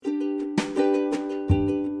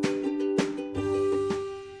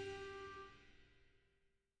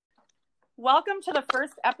Welcome to the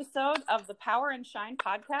first episode of the Power and Shine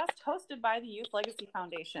podcast hosted by the Youth Legacy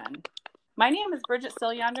Foundation. My name is Bridget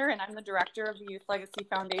Guest, and I'm the director of the Youth Legacy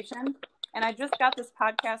Foundation. And I just got this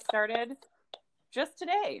podcast started just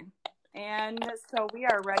today. And so we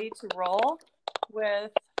are ready to roll with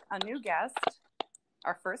a new guest,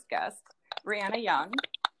 our first guest, Breanna Young.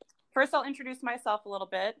 First, I'll introduce myself a little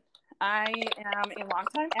bit. I am a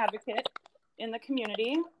longtime advocate in the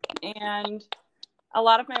community, and a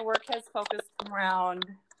lot of my work has focused around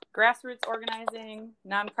grassroots organizing,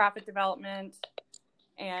 nonprofit development,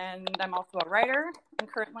 and I'm also a writer. And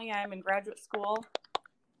currently I'm in graduate school.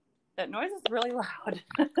 That noise is really loud.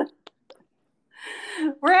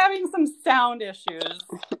 We're having some sound issues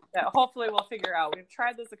that hopefully we'll figure out. We've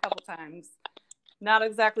tried this a couple times. Not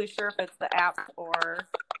exactly sure if it's the app or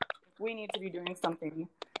if we need to be doing something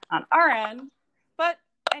on our end, but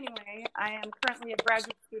anyway, I am currently a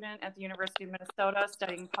graduate student at the University of Minnesota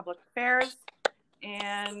studying public affairs,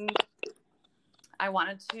 and I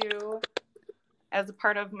wanted to, as a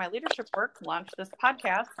part of my leadership work, launch this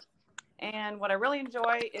podcast. And what I really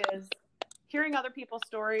enjoy is hearing other people's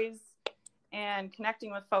stories and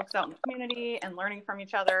connecting with folks out in the community and learning from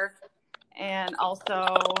each other, and also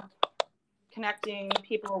connecting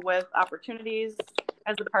people with opportunities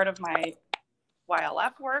as a part of my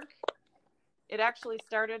YLF work. It actually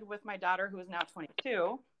started with my daughter, who is now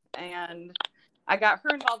 22, and I got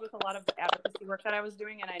her involved with a lot of the advocacy work that I was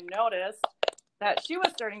doing, and I noticed that she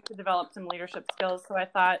was starting to develop some leadership skills, so I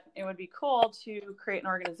thought it would be cool to create an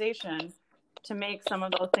organization to make some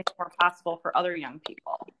of those things more possible for other young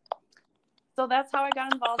people. So that's how I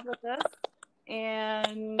got involved with this,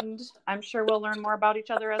 and I'm sure we'll learn more about each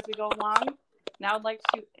other as we go along. Now I'd like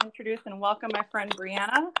to introduce and welcome my friend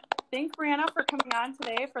Breanna. Thanks, Breanna, for coming on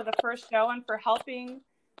today for the first show and for helping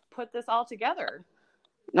put this all together.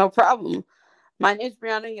 No problem. My name is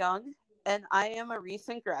Breanna Young, and I am a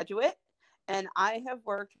recent graduate, and I have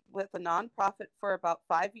worked with a nonprofit for about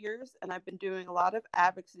 5 years, and I've been doing a lot of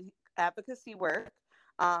advocacy work.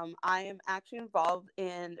 I am actually involved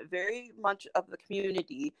in very much of the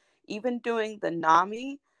community, even doing the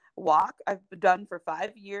NAMI walk I've done for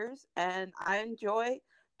 5 years, and I enjoy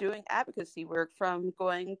doing advocacy work, from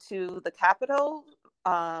going to the Capitol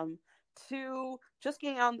to just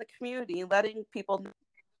getting out in the community, letting people know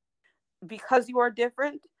because you are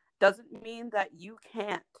different doesn't mean that you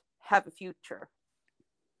can't have a future.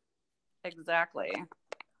 Exactly.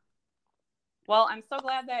 Well, I'm so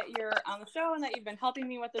glad that you're on the show and that you've been helping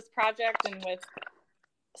me with this project and with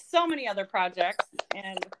so many other projects.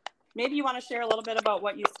 And maybe you want to share a little bit about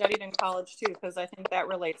what you studied in college too, because I think that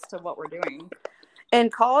relates to what we're doing. In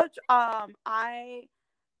college, I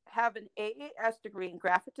have an AAS degree in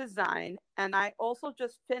graphic design, and I also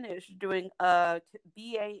just finished doing a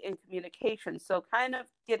BA in communication. So kind of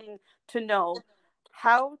getting to know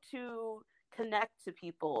how to connect to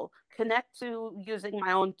people, connect to using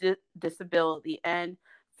my own disability, and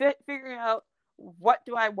figuring out what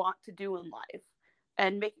do I want to do in life,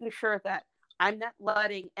 and making sure that I'm not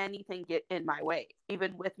letting anything get in my way,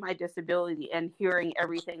 even with my disability, and hearing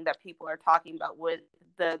everything that people are talking about with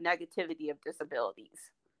the negativity of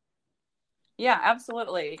disabilities. Yeah,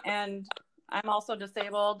 absolutely. And I'm also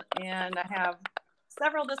disabled, and I have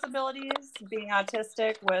several disabilities, being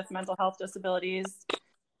autistic with mental health disabilities.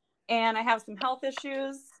 And I have some health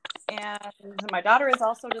issues, and my daughter is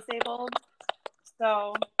also disabled.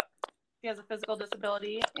 So she has a physical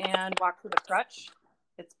disability and walks with a crutch.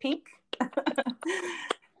 It's pink.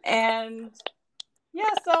 And yeah,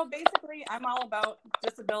 so basically I'm all about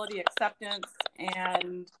disability acceptance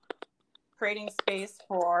and creating space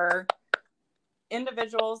for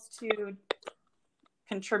individuals to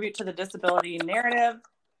contribute to the disability narrative,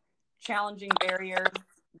 challenging barriers,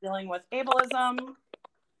 dealing with ableism,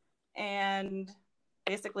 and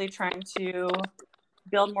basically trying to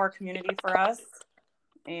build more community for us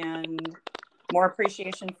and more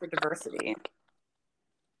appreciation for diversity.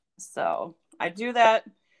 So I do that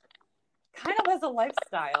kind of as a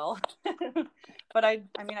lifestyle, but I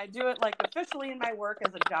do it like officially in my work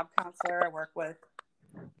as a job counselor. I work with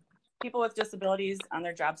people with disabilities on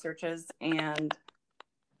their job searches, and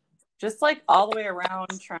just like all the way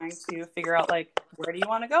around trying to figure out like, where do you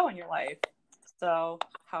want to go in your life? So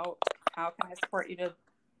how can I support you to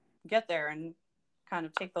get there and kind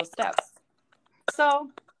of take those steps?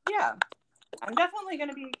 So yeah, I'm definitely going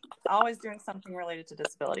to be always doing something related to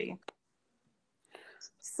disability.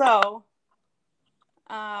 So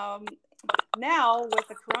now with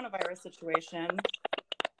the coronavirus situation,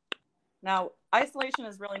 now isolation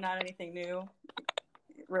is really not anything new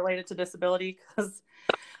related to disability, because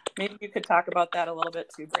maybe you could talk about that a little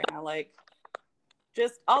bit too, Breanna. Like,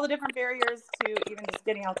 just all the different barriers to even just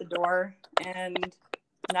getting out the door and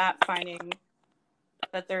not finding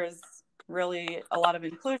that there's really a lot of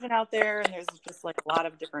inclusion out there, and there's just like a lot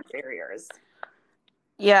of different barriers.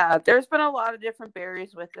 Yeah, there's been a lot of different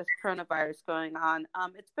barriers with this coronavirus going on.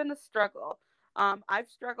 It's been a struggle. I've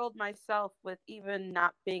struggled myself with even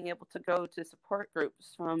not being able to go to support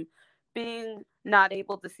groups, from being not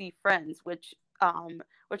able to see friends, which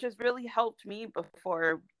has really helped me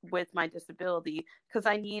before with my disability, because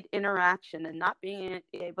I need interaction, and not being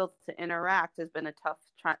able to interact has been a tough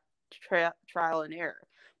trial and error.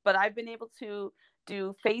 But I've been able to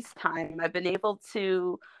do FaceTime. I've been able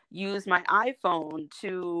to use my iPhone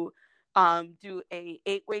to do a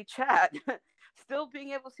 8-way chat. Still being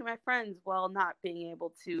able to see my friends while not being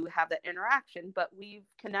able to have that interaction, but we've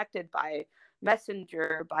connected by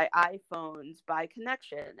Messenger, by iPhones, by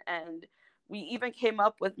connection, and we even came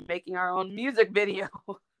up with making our own music video.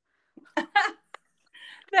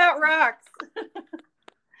 That rocks.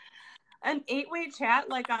 An 8-way chat,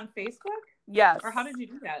 like on Facebook? Yes. Or how did you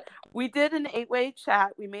do that? We did an 8-way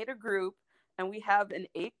chat. We made a group, and we have an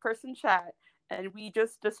 8-person chat, and we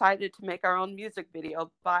just decided to make our own music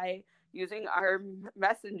video by using our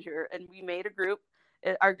Messenger, and we made a group.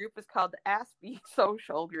 Our group is called the Aspie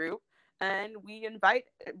Social Group, and we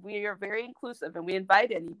are very inclusive, and we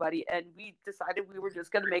invite anybody, and we decided we were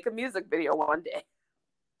just going to make a music video one day.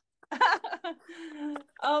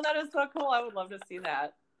 Oh, that is so cool. I would love to see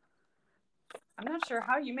that. I'm not sure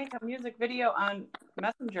how you make a music video on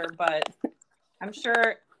Messenger, but I'm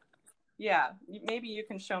sure, yeah, maybe you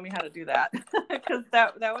can show me how to do that, because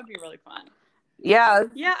that would be really fun. Yeah.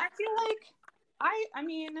 Yeah, I feel like I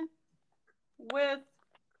mean, with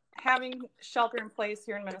having shelter in place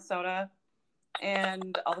here in Minnesota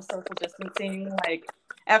and all the social distancing, like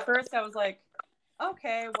at first I was like,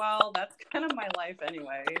 okay, well, that's kind of my life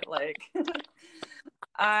anyway. Like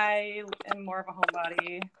I am more of a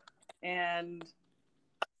homebody, and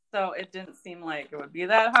so it didn't seem like it would be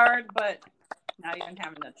that hard, but not even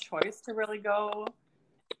having a choice to really go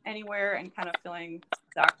anywhere and kind of feeling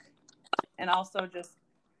stuck. And also just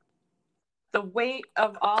the weight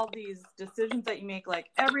of all these decisions that you make, like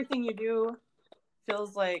everything you do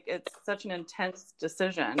feels like it's such an intense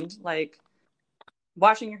decision, like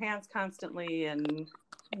washing your hands constantly and,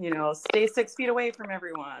 stay 6 feet away from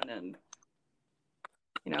everyone, and,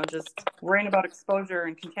 just worrying about exposure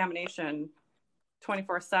and contamination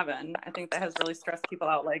 24/7. I think that has really stressed people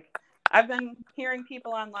out. Like I've been hearing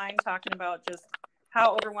people online talking about just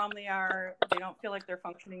how overwhelmed they are. They don't feel like they're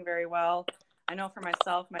functioning very well. I know for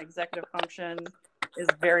myself, my executive function is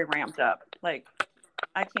very ramped up. Like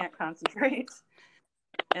I can't concentrate,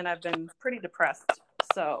 and I've been pretty depressed.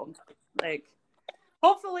 So like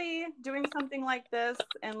hopefully doing something like this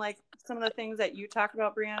and like some of the things that you talk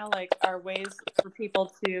about, Breanna, like are ways for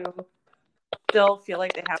people to still feel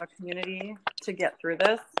like they have a community to get through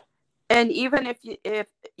this. And even if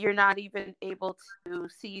you're not even able to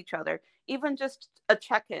see each other, even just a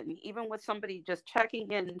check-in, even with somebody just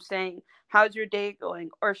checking in and saying, how's your day going?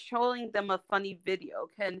 Or showing them a funny video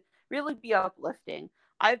can really be uplifting.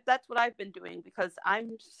 That's what I've been doing, because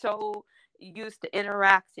I'm so used to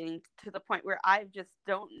interacting to the point where I just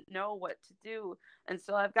don't know what to do. And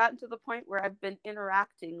so I've gotten to the point where I've been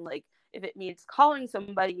interacting, like if it means calling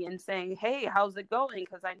somebody and saying, hey, how's it going?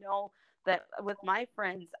 Because I know that with my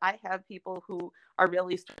friends, I have people who are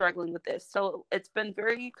really struggling with this. So it's been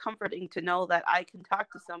very comforting to know that I can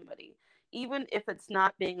talk to somebody, even if it's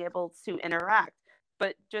not being able to interact.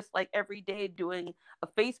 But just like every day doing a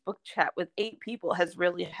Facebook chat with 8 people has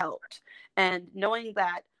really helped. And knowing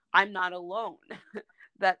that I'm not alone,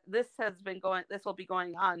 that this will be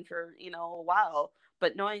going on for, a while,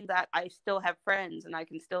 but knowing that I still have friends and I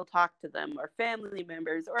can still talk to them, or family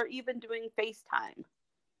members, or even doing FaceTime.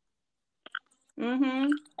 Mm-hmm.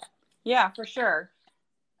 Yeah, for sure.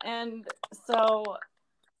 And so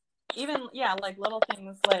even, like little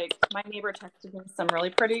things, like my neighbor texted me some really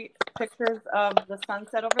pretty pictures of the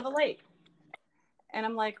sunset over the lake. And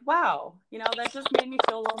I'm like, wow, that just made me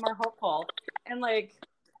feel a little more hopeful. And like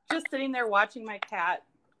just sitting there watching my cat,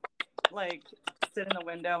 like sit in the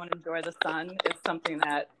window and enjoy the sun is something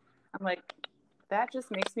that I'm like, that just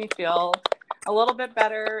makes me feel a little bit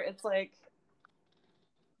better. It's like,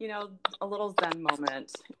 a little Zen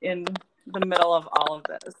moment in the middle of all of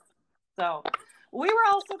this. So we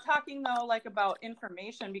were also talking though, like about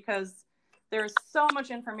information, because there's so much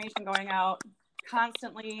information going out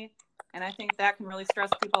constantly. And I think that can really stress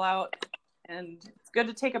people out. And it's good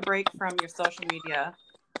to take a break from your social media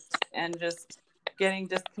and just getting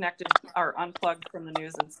disconnected or unplugged from the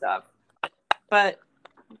news and stuff. But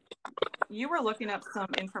you were looking up some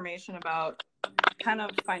information about kind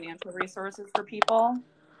of financial resources for people.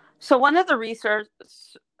 So one of the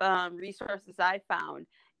resources I found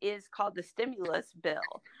is called the stimulus bill.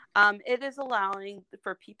 It is allowing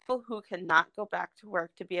for people who cannot go back to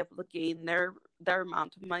work to be able to gain their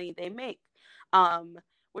amount of money they make,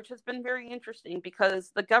 which has been very interesting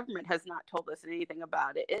because the government has not told us anything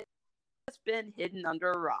about it. It's been hidden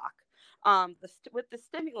under a rock. With the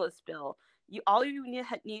stimulus bill, all you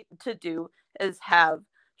need to do is have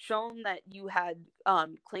shown that you had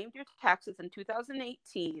claimed your taxes in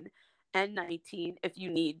 2018 and 19 if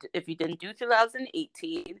you didn't do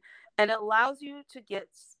 2018, and it allows you to get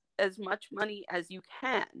as much money as you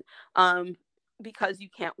can because you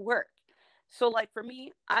can't work. So like for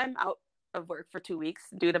me, I'm out of work for 2 weeks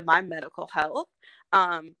due to my medical health.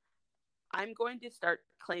 I'm going to start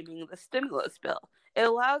claiming the stimulus bill. It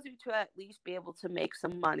allows you to at least be able to make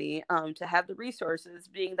some money, to have the resources,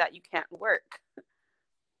 being that you can't work.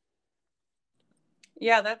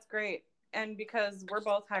 Yeah, that's great. And because we're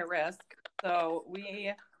both high risk, so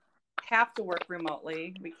we have to work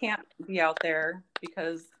remotely. We can't be out there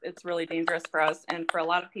because it's really dangerous for us. And for a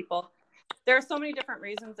lot of people, there are so many different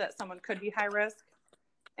reasons that someone could be high risk.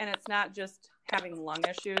 And it's not just having lung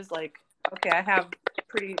issues. Like, okay, I have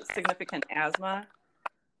pretty significant asthma,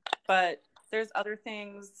 but there's other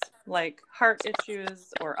things like heart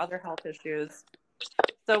issues or other health issues.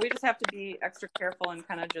 So we just have to be extra careful and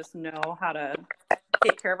kind of just know how to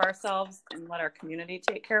take care of ourselves and let our community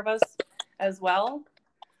take care of us as well.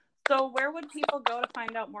 So where would people go to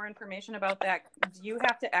find out more information about that? Do you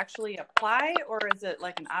have to actually apply, or is it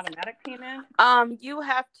like an automatic payment? You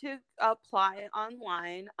have to apply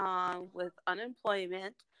online with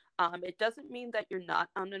unemployment. It doesn't mean that you're not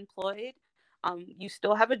unemployed. You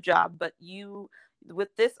still have a job, but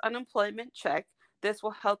with this unemployment check, this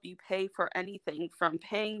will help you pay for anything from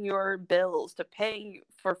paying your bills to paying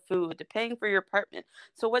for food to paying for your apartment.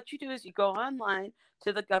 So what you do is you go online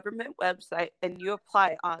to the government website and you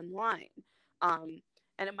apply online. And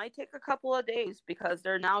it might take a couple of days because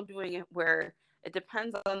they're now doing it where it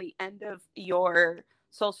depends on the end of your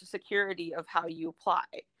Social Security of how you apply.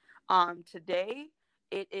 Today,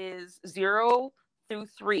 it is 0 through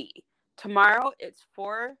 3. Tomorrow, it's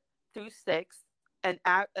 4 through 6. And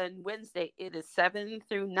Wednesday, it is 7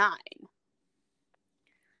 through 9.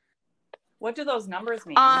 What do those numbers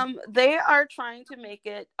mean? They are trying to make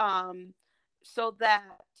it so that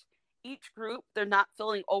each group, they're not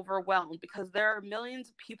feeling overwhelmed, because there are millions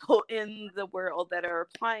of people in the world that are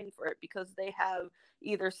applying for it because they have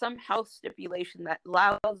either some health stipulation that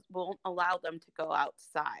won't allow them to go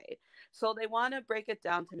outside. So they want to break it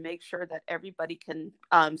down to make sure that everybody can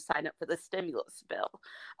sign up for the stimulus bill,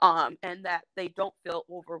 and that they don't feel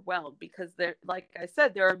overwhelmed, because like I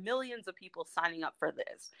said, there are millions of people signing up for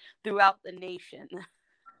this throughout the nation.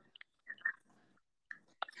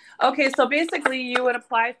 Okay, so basically you would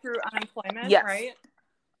apply through unemployment, yes. Right?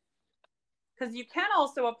 Because you can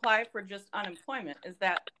also apply for just unemployment. Is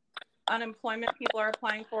that unemployment people are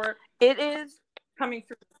applying for? It is coming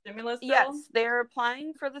through the stimulus bill? Yes, they're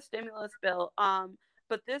applying for the stimulus bill.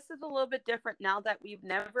 But this is a little bit different now that we've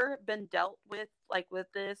never been dealt with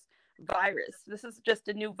this virus. This is just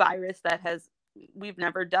a new virus that we've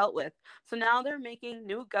never dealt with. So now they're making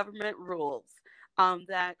new government rules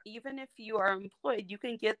that even if you are employed, you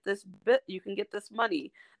can get this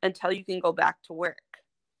money until you can go back to work.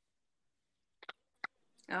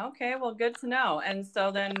 Okay, well, good to know. And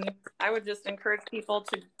so then I would just encourage people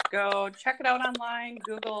to go check it out online,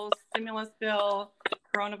 Google stimulus bill,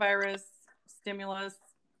 coronavirus, stimulus,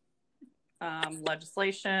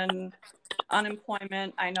 legislation,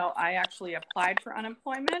 unemployment. I know I actually applied for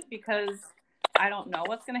unemployment because I don't know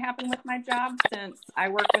what's going to happen with my job, since I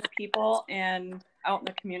work with people and out in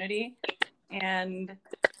the community. And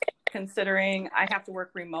considering I have to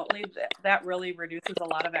work remotely, that really reduces a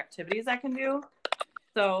lot of activities I can do.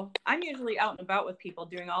 So I'm usually out and about with people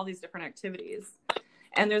doing all these different activities.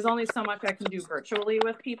 And there's only so much I can do virtually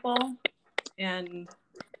with people. And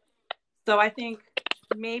so I think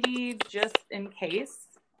maybe just in case,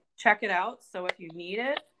 check it out. So if you need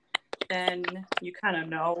it, then you kind of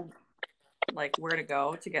know like where to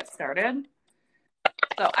go to get started.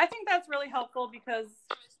 So I think that's really helpful, because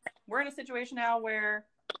we're in a situation now where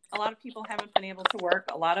a lot of people haven't been able to work.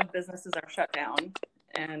 A lot of businesses are shut down.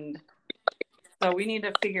 And so we need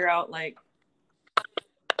to figure out like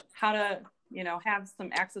how to, have some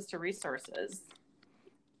access to resources.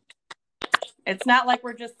 It's not like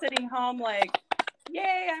we're just sitting home like,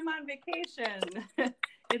 yay, I'm on vacation.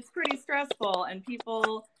 It's pretty stressful, and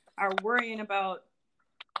people are worrying about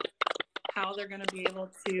how they're going to be able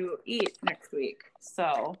to eat next week.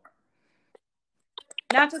 So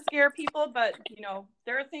not to scare people, but, you know,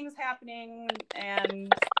 there are things happening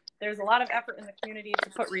and there's a lot of effort in the community to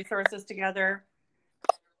put resources together.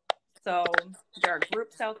 So there are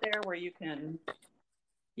groups out there where you can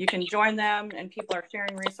join them and people are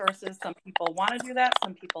sharing resources. Some people want to do that.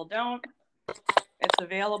 Some people don't. It's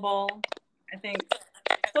available. I think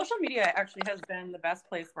social media actually has been the best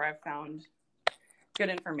place where I've found good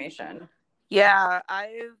information. Yeah,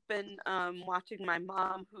 I've been watching my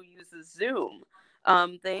mom who uses Zoom.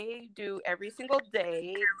 They do every single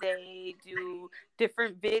day. They do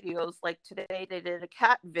different videos. Like today, they did a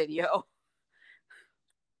cat video.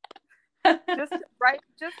 just to brighten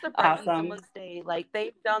Awesome. someone's day. Like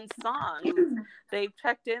they've done songs. They've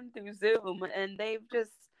checked in through Zoom, and they've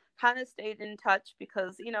just kind of stayed in touch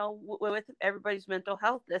because, you know, with everybody's mental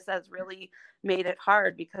health, this has really made it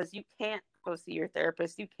hard because you can't go see your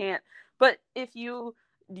therapist. You can't. But if you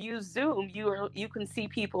use Zoom, you can see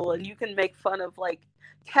people and you can make fun of like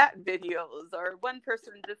cat videos, or one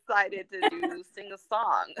person decided to sing a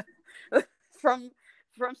song from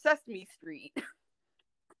Sesame Street.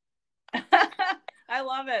 I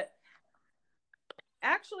love it.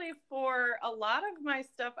 Actually, for a lot of my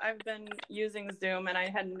stuff, I've been using Zoom, and I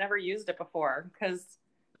had never used it before because,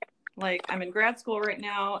 like, I'm in grad school right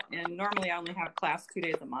now, and normally I only have class 2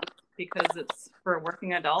 days a month because it's for a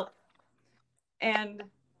working adult. And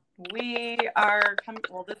we are coming,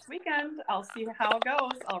 well, this weekend, I'll see how it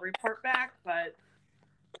goes. I'll report back, but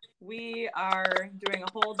we are doing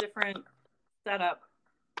a whole different setup.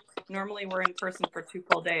 Normally we're in person for 2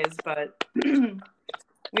 full days, but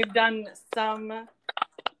we've done some,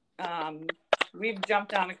 we've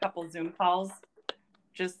jumped on a couple Zoom calls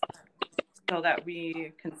just so that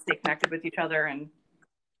we can stay connected with each other and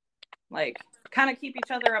like kind of keep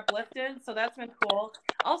each other uplifted. So that's been cool.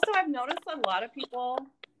 Also, I've noticed a lot of people,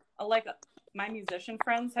 like my musician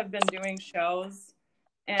friends, have been doing shows,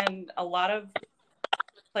 and a lot of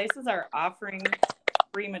places are offering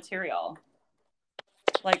free material,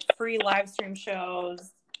 like free live stream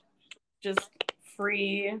shows, just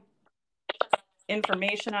free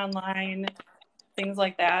information online, things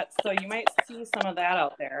like that. So you might see some of that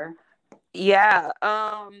out there. Yeah,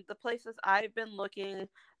 the places I've been looking,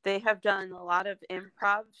 they have done a lot of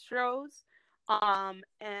improv shows.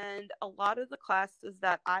 And a lot of the classes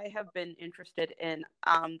that I have been interested in,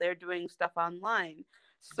 they're doing stuff online.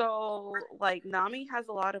 So, like, NAMI has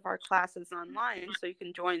a lot of our classes online, so you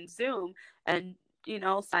can join Zoom and, you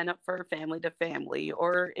know, sign up for family to family.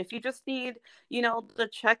 Or if you just need, you know, to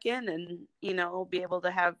check in and, you know, be able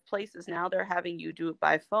to have places now, they're having you do it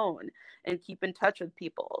by phone and keep in touch with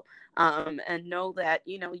people, and know that,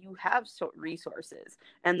 you know, you have resources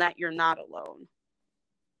and that you're not alone.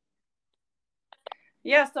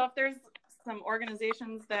 Yeah, so if there's some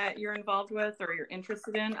organizations that you're involved with or you're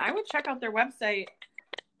interested in, I would check out their website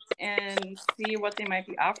and see what they might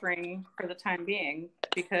be offering for the time being,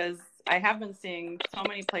 because I have been seeing so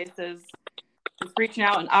many places just reaching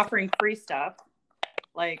out and offering free stuff,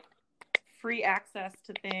 like free access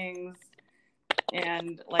to things,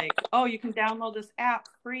 and like, oh, you can download this app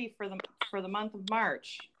free for the month of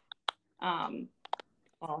March.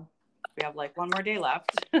 Well, we have like 1 more day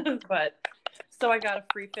left, but so I got a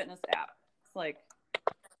free fitness app. It's like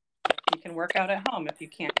you can work out at home if you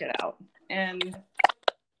can't get out. And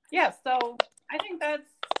yeah, so I think that's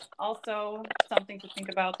also something to think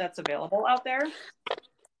about that's available out there.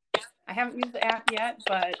 I haven't used the app yet,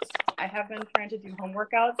 but I have been trying to do home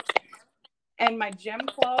workouts, and my gym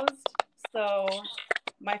closed. So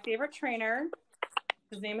my favorite trainer,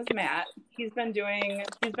 his name is Matt. He's been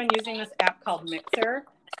using this app called Mixer,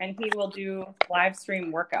 and he will do live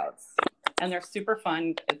stream workouts, and they're super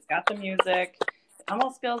fun. It's got the music. It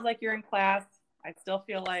almost feels like you're in class. I still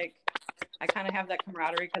feel like I kind of have that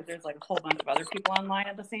camaraderie because there's like a whole bunch of other people online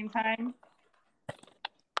at the same time.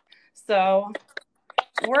 So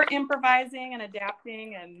we're improvising and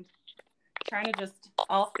adapting and trying to just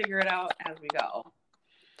all figure it out as we go.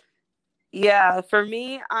 Yeah, for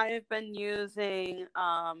me, I've been using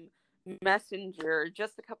Messenger.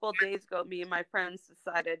 Just a couple of days ago, me and my friends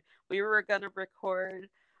decided we were going to record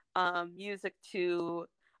music to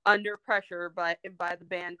Under Pressure by the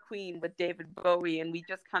band Queen with David Bowie, and we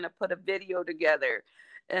just kind of put a video together,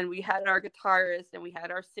 and we had our guitarist and we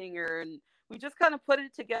had our singer, and we just kind of put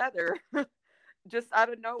it together just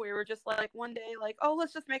out of nowhere. We're just like one day like, oh,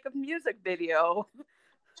 let's just make a music video.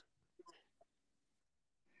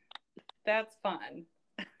 That's fun.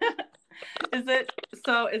 Is it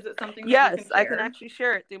something that Yes, you can share? I can actually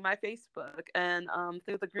share it through my Facebook and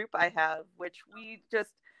through the group I have, which we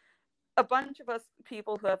just a bunch of us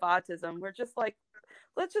people who have autism, we're just like,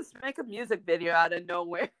 let's just make a music video out of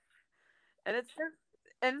nowhere. And it's been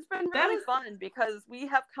That really is fun because we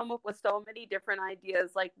have come up with so many different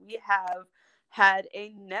ideas. Like we have had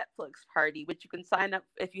a Netflix party, which you can sign up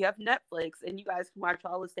if you have Netflix, and you guys can watch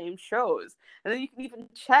all the same shows. And then you can even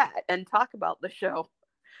chat and talk about the show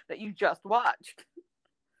that you just watched.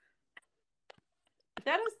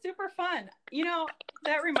 that is super fun.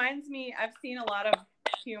 That reminds me, I've seen a lot of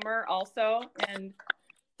humor also, and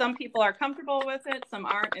some people are comfortable with it, some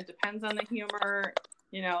aren't. It depends on the humor,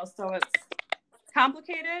 so it's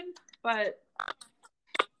complicated. But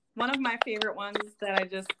one of my favorite ones that I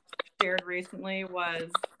just shared recently was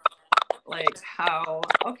like how,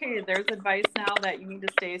 okay, there's advice now that you need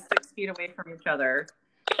to stay 6 feet away from each other.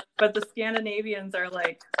 But the Scandinavians are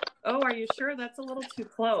like, oh, are you sure that's a little too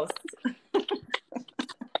close?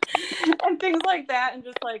 And things like that, and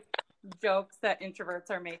just like jokes that introverts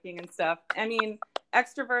are making and stuff. I mean,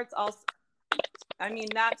 extroverts also,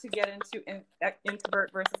 not to get into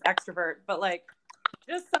introvert versus extrovert, but like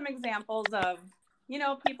just some examples of,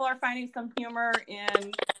 people are finding some humor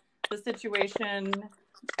in the situation.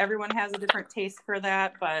 Everyone has a different taste for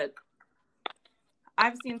that, but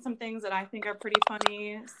I've seen some things that I think are pretty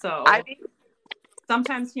funny. So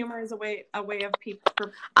sometimes humor is a way of people.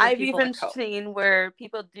 I've even seen where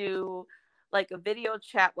people do like a video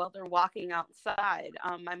chat while they're walking outside.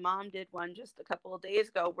 My mom did one just a couple of days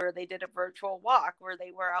ago where they did a virtual walk where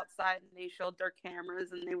they were outside and they showed their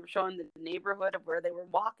cameras and they were showing the neighborhood of where they were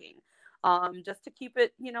walking. Just to keep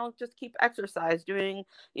it, just keep exercise, doing,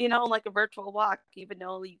 like a virtual walk, even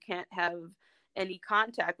though you can't have any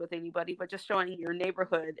contact with anybody, but just showing your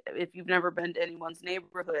neighborhood. If you've never been to anyone's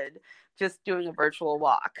neighborhood, just doing a virtual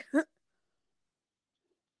walk.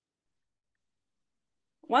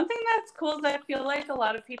 One thing that's cool is I feel like a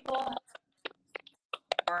lot of people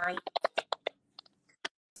are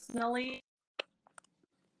personally,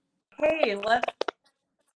 hey, we're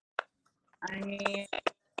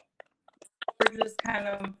just kind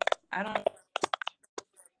of, I don't know,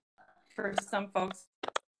 for some folks,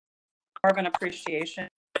 more of an appreciation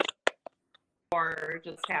for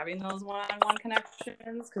just having those one-on-one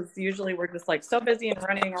connections, because usually we're just like so busy and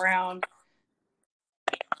running around.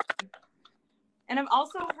 And I've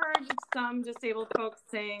also heard some disabled folks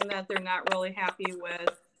saying that they're not really happy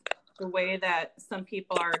with the way that some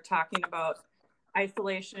people are talking about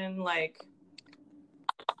isolation, like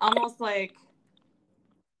almost like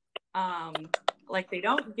they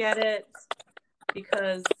don't get it,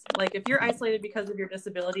 because like if you're isolated because of your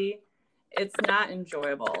disability, it's not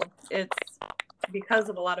enjoyable. It's because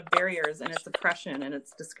of a lot of barriers, and it's oppression and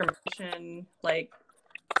it's discrimination. Like,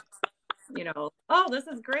 oh, this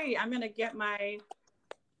is great. I'm going to get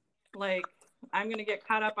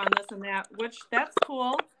caught up on this and that, which that's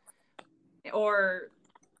cool. Or,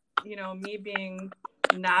 me being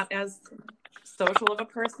not as social of a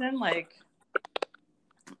person, like,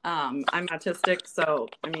 I'm autistic. So,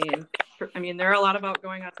 there are a lot of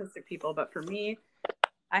outgoing autistic people, but for me,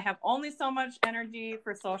 I have only so much energy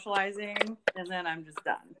for socializing, and then I'm just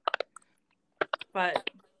done. But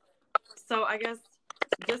so I guess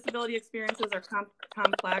disability experiences are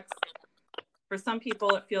complex. For some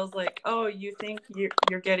people, it feels like, oh, you think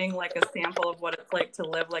you're getting like a sample of what it's like to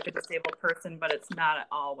live like a disabled person, but it's not at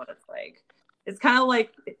all what it's like. It's kind of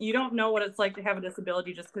like you don't know what it's like to have a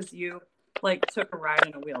disability just because you like took a ride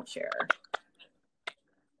in a wheelchair.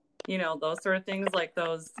 Those sort of things, like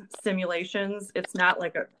those simulations. It's not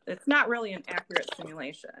really an accurate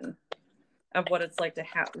simulation of what it's like to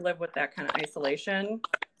live with that kind of isolation.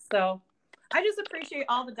 So I just appreciate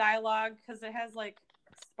all the dialogue, because it has like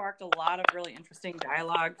sparked a lot of really interesting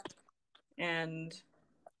dialogue. And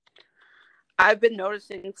I've been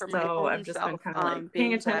noticing for my own I've just self, been kind of like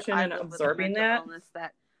paying attention and absorbing that.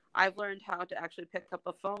 That I've learned how to actually pick up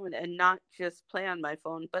a phone and not just play on my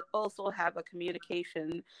phone, but also have a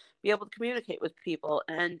communication, be able to communicate with people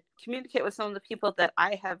and communicate with some of the people that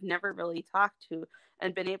I have never really talked to,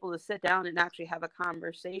 and been able to sit down and actually have a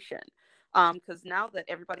conversation. Because now that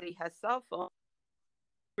everybody has cell phones,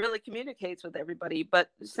 really communicates with everybody. But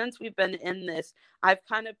since we've been in this, I've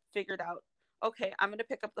kind of figured out, okay, I'm going to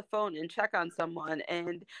pick up the phone and check on someone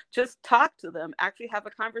and just talk to them, actually have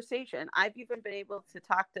a conversation. I've even been able to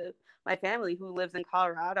talk to my family who lives in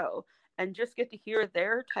Colorado and just get to hear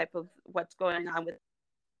their type of what's going on, with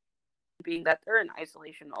being that they're in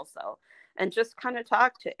isolation also, and just kind of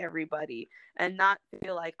talk to everybody and not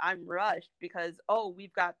feel like I'm rushed because, oh,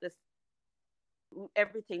 we've got this,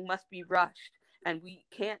 everything must be rushed. and we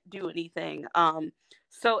can't do anything.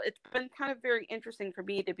 So it's been kind of very interesting for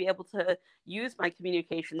me to be able to use my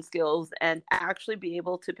communication skills and actually be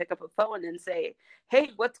able to pick up a phone and say,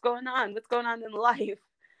 hey, what's going on? What's going on in life?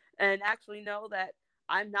 And actually know that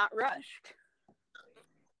I'm not rushed.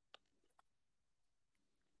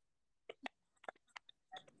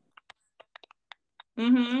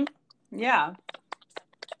 Mm-hmm. Yeah.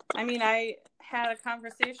 I mean, I had a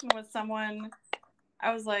conversation with someone.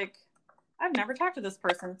 I was like, I've never talked to this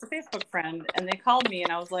person. It's a Facebook friend. And they called me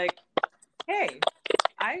and I was like, hey,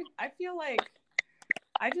 I feel like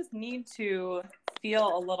I just need to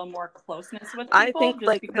feel a little more closeness with people, I think just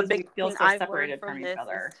like the because we big feel thing so I've learned separated from from each this is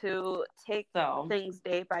other. to take So things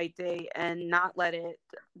day by day and not let it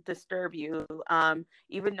disturb you.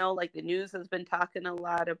 Even though like the news has been talking a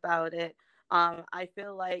lot about it, I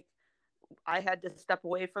feel like I had to step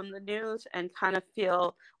away from the news and kind of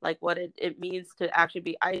feel like what it means to actually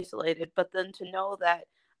be isolated, but then to know that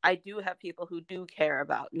I do have people who do care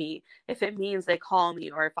about me. If it means they call me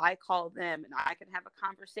or if I call them and I can have a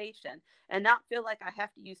conversation and not feel like I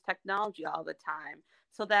have to use technology all the time,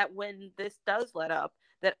 so that when this does let up,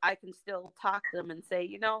 that I can still talk to them and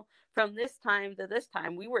say, from this time to this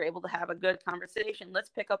time, we were able to have a good conversation. Let's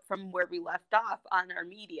pick up from where we left off on our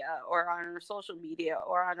media or on our social media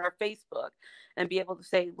or on our Facebook and be able to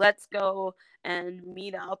say, let's go and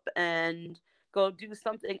meet up and go do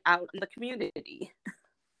something out in the community.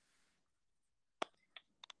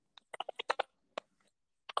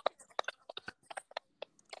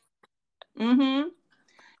 mm-hmm.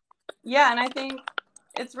 Yeah, and I think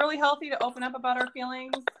it's really healthy to open up about our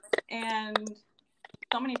feelings. And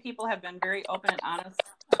so many people have been very open and honest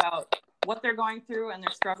about what they're going through and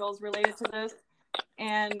their struggles related to this.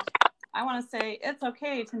 And I want to say it's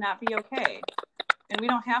okay to not be okay. And we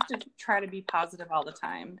don't have to try to be positive all the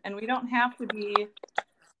time. And we don't have to be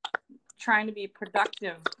trying to be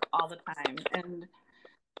productive all the time. And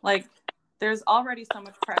like, there's already so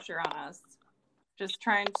much pressure on us just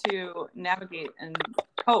trying to navigate and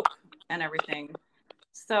cope and everything.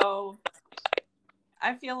 So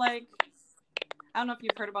I feel like, I don't know if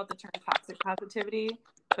you've heard about the term toxic positivity,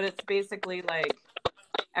 but it's basically like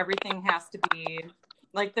everything has to be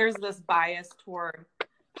like, there's this bias toward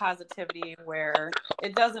positivity where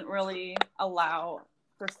it doesn't really allow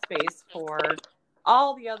for space for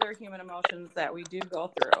all the other human emotions that we do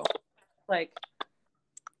go through. Like,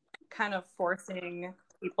 kind of forcing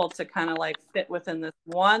people to kind of like fit within this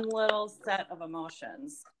one little set of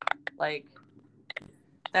emotions. Like,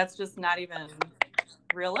 that's just not even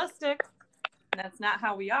realistic. That's not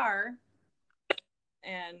how we are.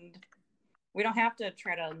 And we don't have to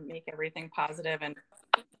try to make everything positive, and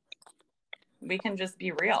we can just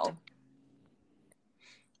be real.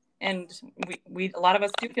 And we a lot of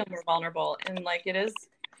us do feel more vulnerable, and like it's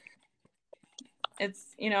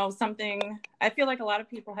something. I feel like a lot of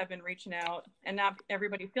people have been reaching out, and not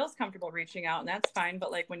everybody feels comfortable reaching out, and that's fine. But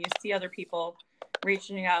like, when you see other people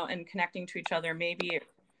reaching out and connecting to each other, maybe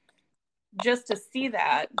just to see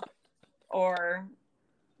that or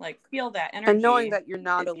like feel that energy, and knowing that you're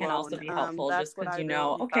not alone, can also be helpful. That's just what because I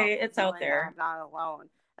really okay, felt, it's out there. I'm not alone,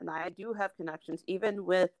 and I do have connections, even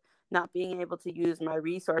with not being able to use my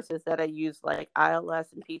resources that I use, like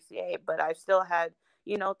ILS and PCA, but I've still had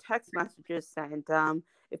text messages sent.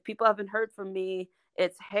 If people haven't heard from me,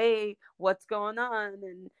 it's, hey, what's going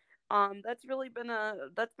on? And that's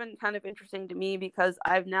been kind of interesting to me, because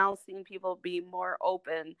I've now seen people be more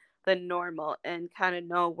open than normal and kind of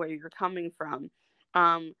know where you're coming from.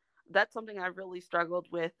 That's something I really struggled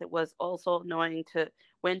with. It was also knowing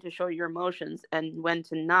when to show your emotions and when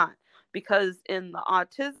to not, because in the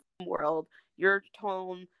autism world, you're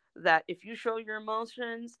told that if you show your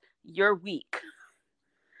emotions, you're weak,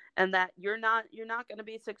 and that you're not going to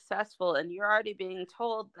be successful, and you're already being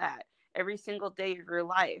told that every single day of your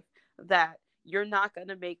life, that you're not going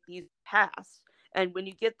to make these pass. And when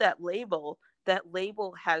you get that label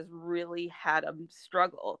has really had a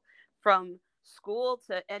struggle from school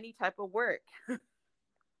to any type of work.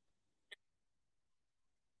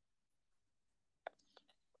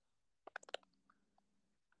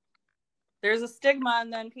 There's a stigma,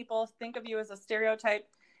 and then people think of you as a stereotype.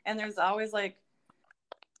 And there's always like,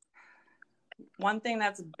 one thing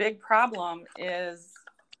that's a big problem is,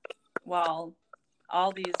 well,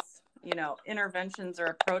 all these interventions or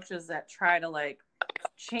approaches that try to like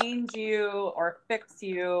change you or fix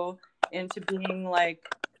you into being like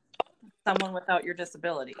someone without your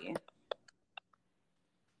disability.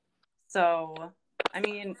 So I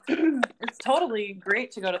mean, it's totally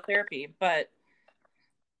great to go to therapy, but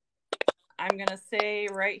I'm going to say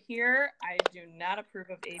right here, I do not approve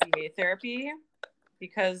of ABA therapy.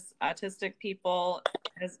 because autistic people,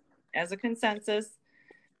 as a consensus,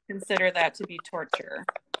 consider that to be torture.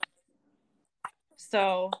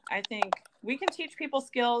 So I think we can teach people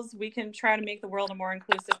skills. We can try to make the world a more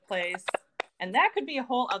inclusive place. And that could be a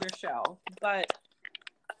whole other show. But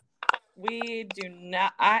we do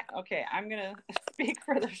not, I'm going to speak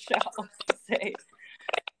for the show to say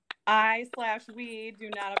we do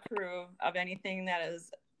not approve of anything that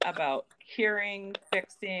is about curing,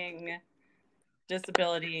 fixing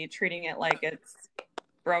disability, treating it like it's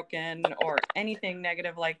broken or anything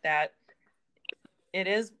negative like that. It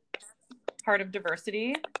is part of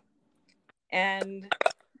diversity, and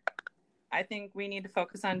I think we need to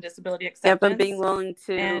focus on disability acceptance. Yeah, but being willing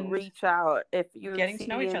to reach out if you see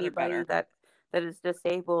anybody that is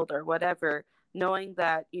disabled or whatever, knowing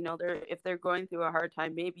that, you know, if they're going through a hard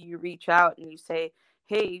time, maybe you reach out and you say,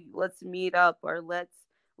 hey, let's meet up, or let's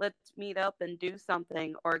meet up and do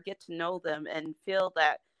something, or get to know them and feel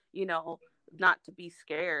that, you know, not to be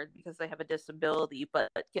scared because they have a disability, but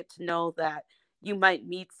get to know that you might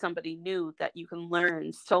meet somebody new that you can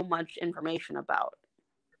learn so much information about.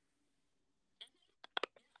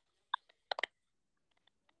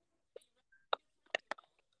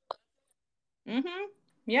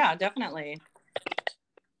 Yeah, definitely.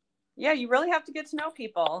 Yeah, you really have to get to know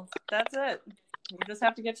people. That's it. You just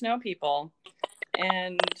have to get to know people.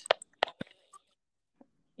 And,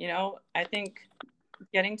 you know, I think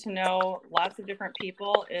getting to know lots of different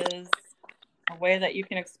people is a way that you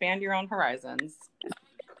can expand your own horizons.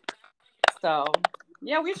 So,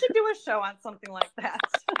 yeah, we should do a show on something like that.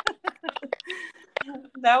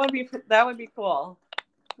 That would be cool.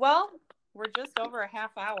 Well, we're just over a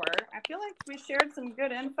half hour. I feel like we shared some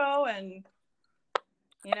good info and,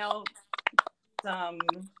 you know, some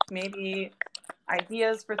maybe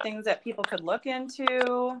ideas for things that people could look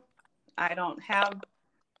into. I don't have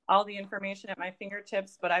all the information at my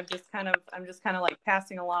fingertips, but I'm just kind of like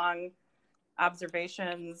passing along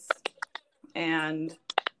observations, and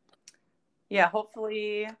yeah,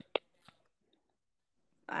 hopefully,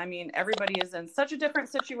 I mean, everybody is in such a different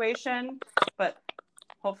situation, but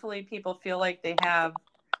hopefully people feel like they have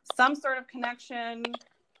some sort of connection,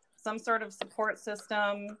 some sort of support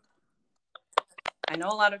system. I know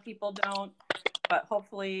a lot of people don't, but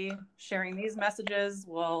hopefully sharing these messages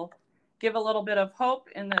will give a little bit of hope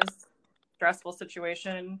in this stressful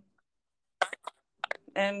situation.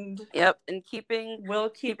 And keeping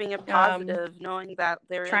it positive, knowing that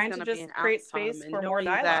there is going to be an create outcome, space and for more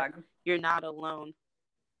knowing dialogue. that you're not alone.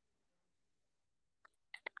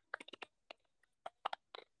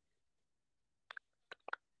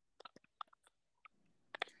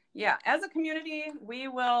 Yeah, as a community, we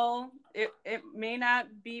will, it may not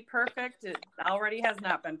be perfect. It already has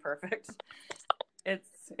not been perfect.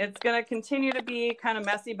 It's going to continue to be kind of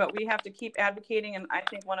messy, but we have to keep advocating. And I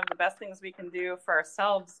think one of the best things we can do for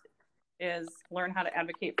ourselves is learn how to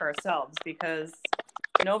advocate for ourselves, because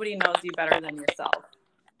nobody knows you better than yourself.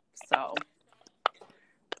 So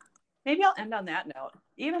maybe I'll end on that note.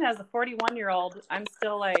 Even as a 41-year-old, I'm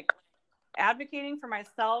still like, advocating for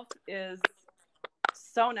myself is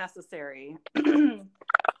so necessary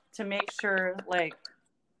to make sure, like,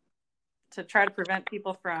 to try to prevent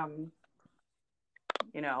people from,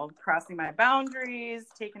 you know, crossing my boundaries,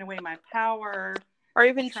 taking away my power, or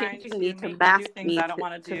even changing me to mask me I don't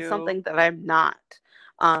want to do something that I'm not.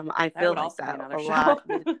 I feel like that a lot.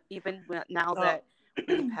 Even now that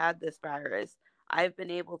we've had this virus, I've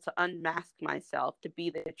been able to unmask myself to be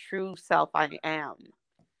the true self I am.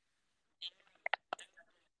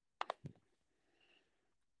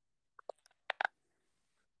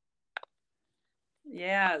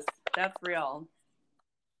 Yes, that's real.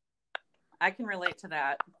 I can relate to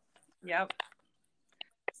that. Yep.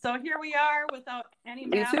 So here we are without any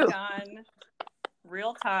mask on,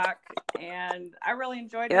 real talk, and I really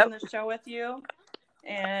enjoyed doing this show with you,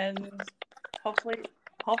 and hopefully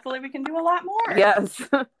we can do a lot more. Yes.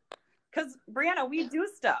 Because, Breanna, we do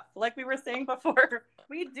stuff. Like we were saying before,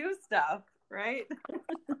 we do stuff, right?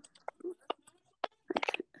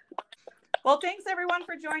 Well, thanks everyone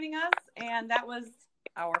for joining us, and that was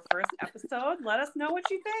our first episode. Let us know what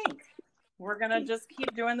you think. We're going to just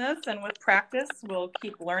keep doing this, and with practice, we'll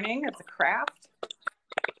keep learning. It's a craft.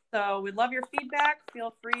 So we'd love your feedback.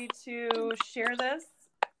 Feel free to share this.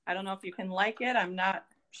 I don't know if you can like it. I'm not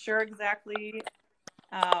sure exactly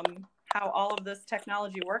how all of this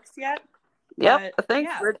technology works yet. Yep.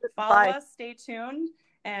 Thanks. Yeah, follow us, stay tuned,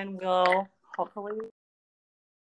 and we'll hopefully